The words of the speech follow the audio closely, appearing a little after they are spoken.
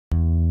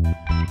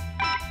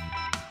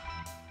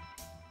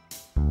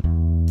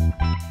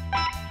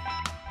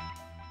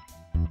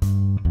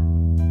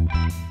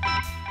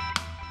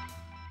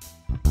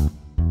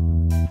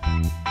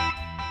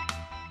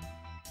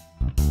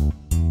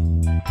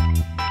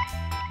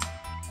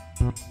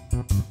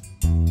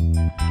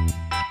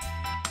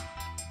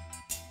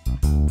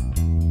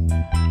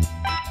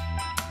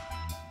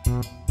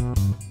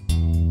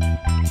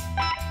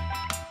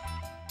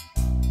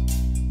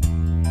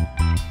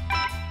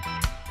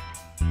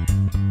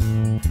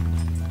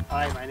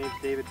Hi, my name is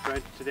David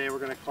French. Today we're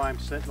going to climb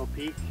Sentinel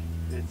Peak.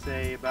 It's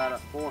about a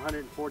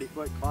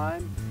 440-foot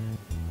climb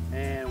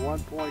and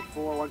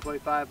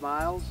 1.5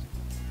 miles.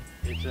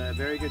 It's a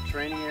very good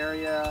training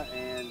area,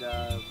 and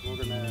we're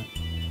going to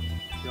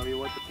show you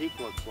what the peak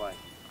looks like.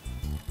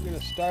 We're going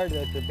to start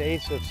at the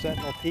base of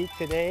Sentinel Peak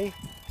today,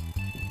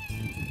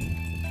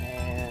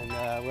 and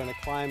we're going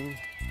to climb.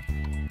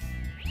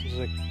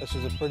 This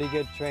is a pretty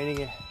good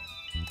training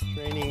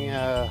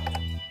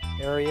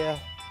area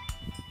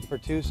for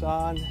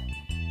Tucson.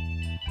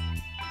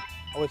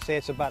 I would say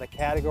it's about a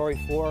Category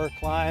 4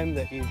 climb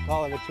that you'd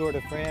call in the Tour de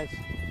France.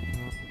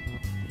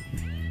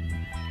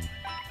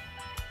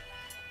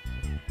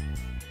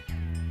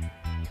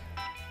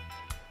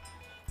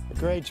 The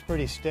grade's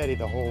pretty steady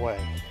the whole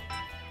way.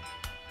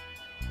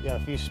 You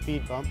got a few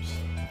speed bumps.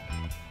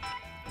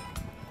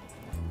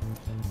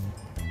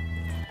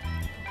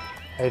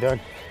 How you doing?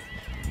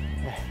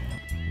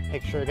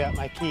 Make sure I got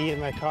my key in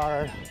my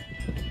car.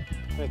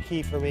 A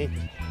key for me.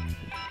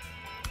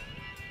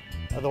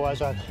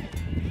 Otherwise,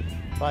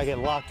 if I get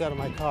locked out of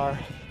my car,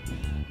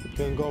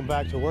 then going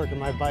back to work in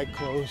my bike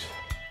clothes.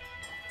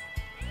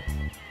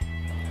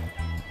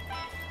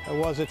 There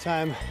was a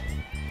time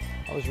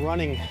I was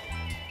running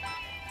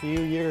a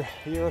year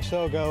or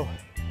so ago,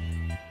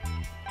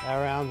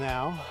 around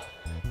now,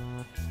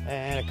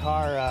 and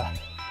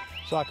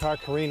saw a car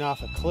careen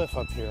off a cliff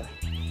up here.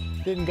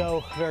 Didn't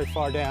go very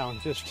far down,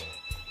 just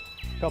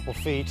a couple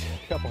feet,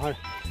 a couple hundred,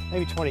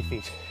 maybe 20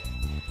 feet.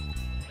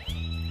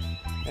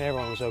 And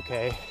everyone was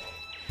okay.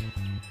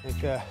 I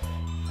think the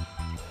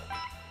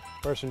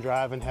person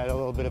driving had a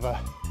little bit of a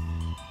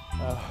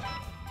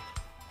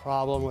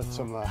problem with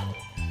some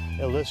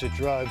illicit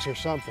drugs or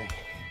something.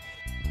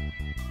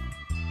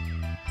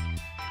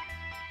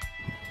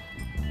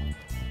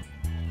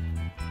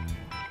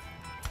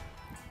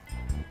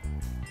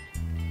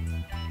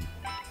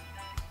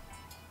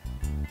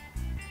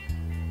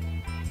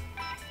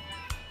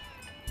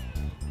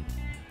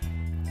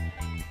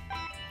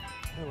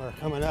 And we're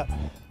coming up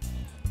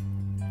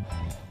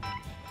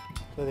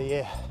to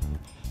the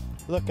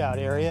lookout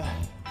area,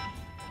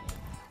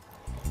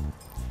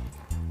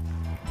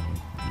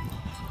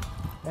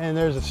 and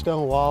there's a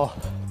stone wall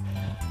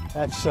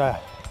that's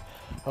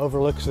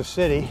overlooks the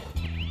city,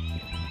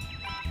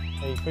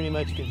 and you pretty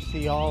much can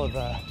see all of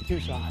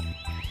Tucson.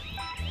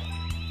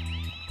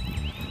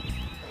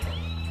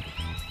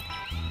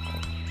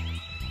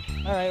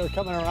 All right, we're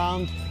coming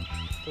around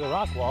to the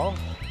rock wall,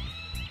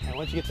 and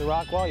once you get to the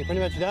rock wall, you're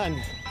pretty much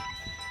done.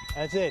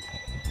 That's it.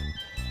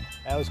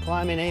 That was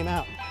climbing A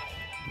Mountain.